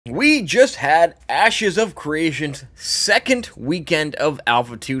We just had Ashes of Creation's second weekend of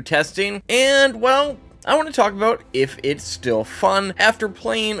Alpha 2 testing, and well, I want to talk about if it's still fun after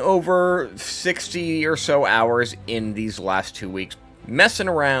playing over 60 or so hours in these last 2 weeks. Messing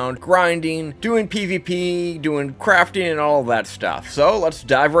around, grinding, doing PvP, doing crafting, and all of that stuff. So let's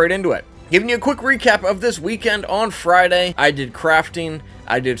dive right into it. Giving you a quick recap of this weekend. On Friday, I did crafting,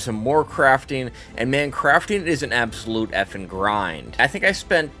 I did some more crafting, and man, crafting is an absolute effing grind. I think I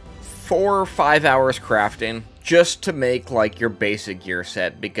spent 4 or 5 hours crafting just to make like your basic gear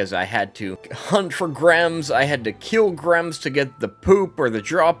set, because I had to hunt for gems, I had to kill gems to get the poop or the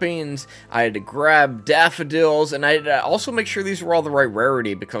droppings, I had to grab daffodils, and I had to also make sure these were all the right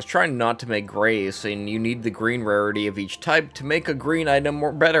rarity, because I was trying not to make grays, and you need the green rarity of each type to make a green item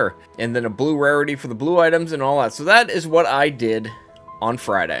more better, and then a blue rarity for the blue items and all that. So that is what I did on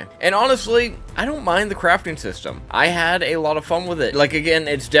Friday. And honestly, I don't mind the crafting system. I had a lot of fun with it. Like, again,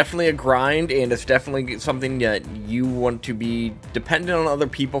 it's definitely a grind, and it's definitely something that you want to be dependent on other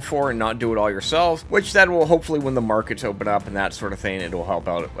people for and not do it all yourselves, which that will hopefully, when the markets open up and that sort of thing, it will help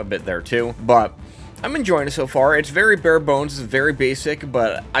out a bit there too. But I'm enjoying it so far. It's very bare bones, it's very basic,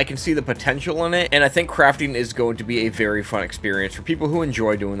 but I can see the potential in it, and I think crafting is going to be a very fun experience for people who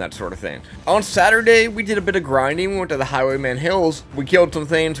enjoy doing that sort of thing. On Saturday, we did a bit of grinding. We went to the Highwayman Hills. We killed some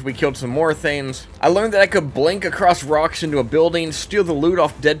things, we killed some more things. I learned that I could blink across rocks into a building, steal the loot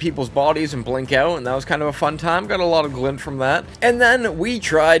off dead people's bodies, and blink out, and that was kind of a fun time. Got a lot of glint from that. And then we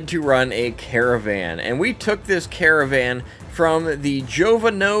tried to run a caravan, and we took this caravan from the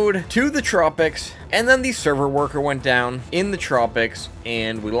Jova node to the tropics, and then the server worker went down in the tropics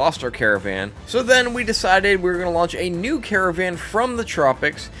and we lost our caravan. So then we decided we were going to launch a new caravan from the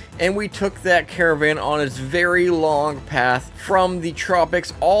tropics, and we took that caravan on its very long path from the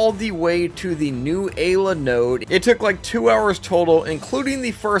tropics all the way to the new Ayla node. It took like 2 hours total, including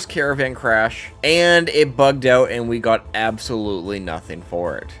the first caravan crash, and it bugged out and we got absolutely nothing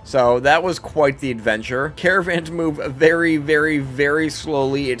for it. So that was quite the adventure. Caravans move very, very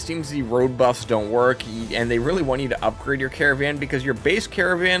slowly. It seems the road buffs don't work, and they really want you to upgrade your caravan because your base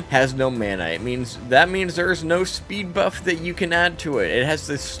caravan has no mana. That means there's no speed buff that you can add to it. It has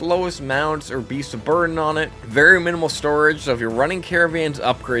the slowest mounts or beasts of burden on it. Very minimal storage, so if you're running caravans,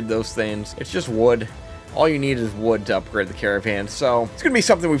 upgrade those things. It's just wood. All you need is wood to upgrade the caravan, so it's going to be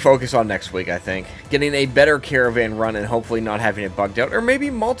something we focus on next week, I think. Getting a better caravan run and hopefully not having it bugged out, or maybe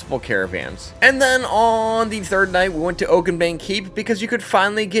multiple caravans. And then on the third night, we went to Oakenbank Keep because you could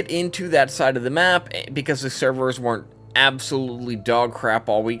finally get into that side of the map because the servers weren't absolutely dog crap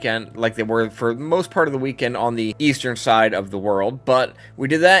all weekend like they were for the most part of the weekend on the eastern side of the world. But we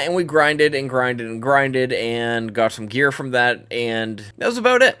did that, and we grinded and grinded and grinded and got some gear from that, and that was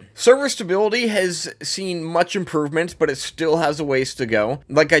about it. Server stability has seen much improvements, but it still has a ways to go.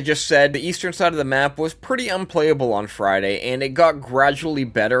 Like I just said, the eastern side of the map was pretty unplayable on Friday, and it got gradually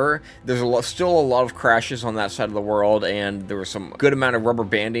better. There's still a lot of crashes on that side of the world, and there was some good amount of rubber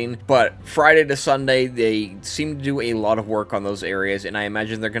banding, but Friday to Sunday they seem to do a lot of work on those areas, and I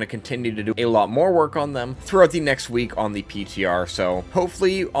imagine they're going to continue to do a lot more work on them throughout the next week on the PTR. So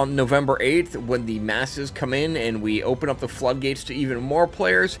hopefully on November 8th, when the masses come in and we open up the floodgates to even more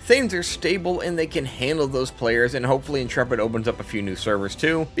players, things are stable and they can handle those players, and hopefully Intrepid opens up a few new servers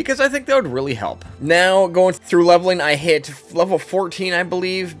too, because I think that would really help. Now, going through leveling, I hit level 14, I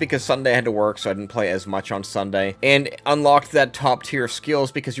believe, because Sunday I had to work, so I didn't play as much on Sunday, and unlocked that top tier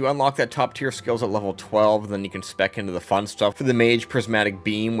skills, because you unlock that top tier skills at level 12, then you can spec into the fun stuff for the mage prismatic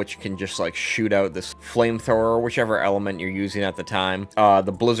beam, which can just like shoot out this flamethrower, whichever element you're using at the time,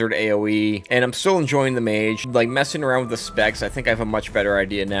 the blizzard AoE, and I'm still enjoying the mage. Like, messing around with the specs, I think I have a much better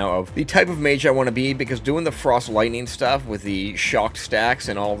idea now of the type of mage I want to be, because doing the frost lightning stuff with the shocked stacks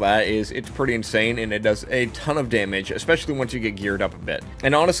and all that it's pretty insane, and it does a ton of damage, especially once you get geared up a bit.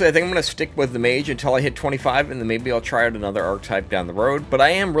 And honestly, I think I'm going to stick with the mage until I hit 25, and then maybe I'll try out another archetype down the road, but I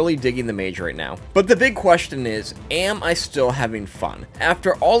am really digging the mage right now. But the big question is, am I still having fun?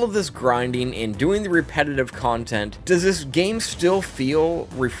 After all of this grinding and doing the repetitive content, does this game still feel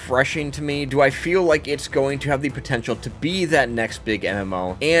refreshing to me? Do I feel like it's going to have the potential to be that next big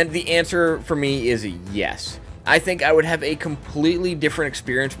MMO? And the answer for me is yes. I think I would have a completely different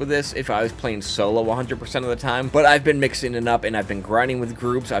experience with this if I was playing solo 100% of the time, but I've been mixing it up, and I've been grinding with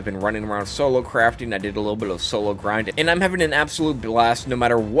groups, I've been running around solo crafting, I did a little bit of solo grind, and I'm having an absolute blast no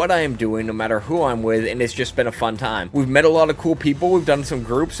matter what I am doing, no matter who I'm with, and it's just been a fun time. We've met a lot of cool people, we've done some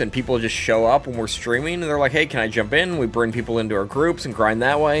groups, and people just show up when we're streaming, and they're like, hey, can I jump in? We bring people into our groups and grind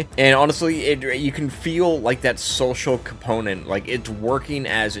that way, and honestly, you can feel like that social component, like it's working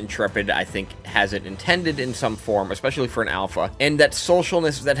as Intrepid, I think, has it intended in some some form, especially for an alpha. And that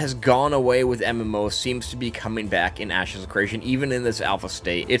socialness that has gone away with MMO seems to be coming back in Ashes of Creation, even in this alpha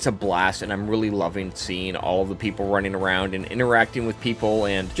state. It's a blast, and I'm really loving seeing all of the people running around and interacting with people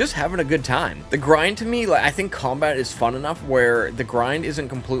and just having a good time. The grind, to me, like, I think combat is fun enough where the grind isn't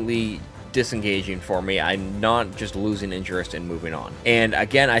completely disengaging for me. I'm not just losing interest and moving on. And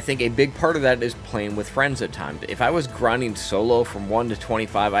again, I think a big part of that is playing with friends at times. If I was grinding solo from 1 to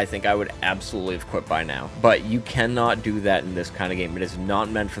 25, I think I would absolutely have quit by now. But you cannot do that in this kind of game. It is not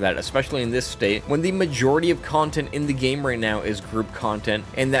meant for that, especially in this state when the majority of content in the game right now is group content,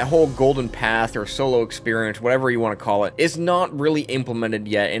 and that whole golden path or solo experience, whatever you want to call it, is not really implemented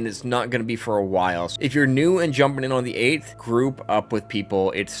yet, and it's not going to be for a while. So if you're new and jumping in on the 8th, group up with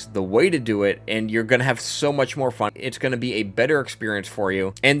people. It's the way to do it, and you're gonna have so much more fun. It's gonna be a better experience for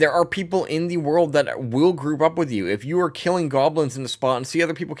you, and there are people in the world that will group up with you. If you are killing goblins in the spot and see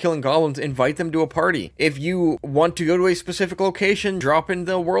other people killing goblins, invite them to a party. If you want to go to a specific location, drop in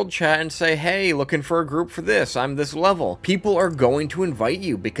the world chat and say, hey, looking for a group for this, I'm this level. People are going to invite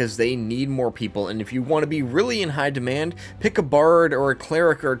you because they need more people, and if you want to be really in high demand, pick a bard or a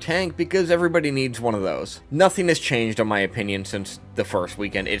cleric or a tank, because everybody needs one of those. Nothing has changed, in my opinion, since the first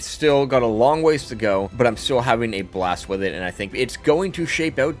weekend. It's still got a long ways to go, but I'm still having a blast with it, and I think it's going to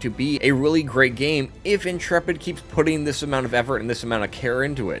shape out to be a really great game if Intrepid keeps putting this amount of effort and this amount of care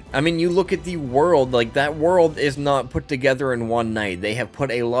into it. I mean, you look at the world, like, that world is not put together in one night. They have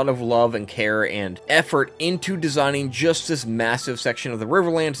put a lot of love and care and effort into designing just this massive section of the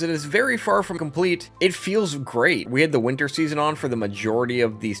Riverlands that is very far from complete. It feels great. We had the winter season on for the majority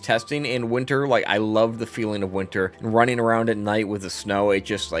of these testing, and winter, like, I love the feeling of winter and running around at night with the snow. It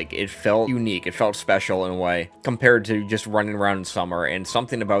just, like, it felt unique. It felt special in a way compared to just running around in summer, and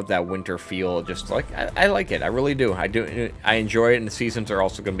something about that winter feel, just like, I like it. I really do. I enjoy it, and the seasons are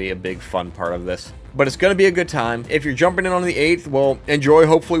also going to be a big fun part of this. But it's going to be a good time. If you're jumping in on the 8th, well, enjoy.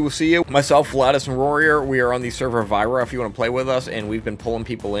 Hopefully we'll see you. Myself, Vladis, and Warrior, we are on the server Verra if you want to play with us, and we've been pulling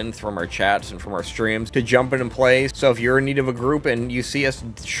people in from our chats and from our streams to jump in and play. So if you're in need of a group and you see us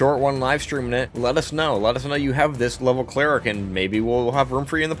short one live streaming it, let us know. Let us know you have this level cleric, and maybe we'll have room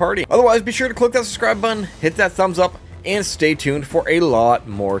for you in the party. Otherwise, be sure to click that subscribe button, hit that thumbs up, and stay tuned for a lot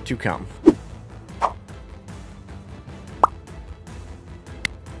more to come.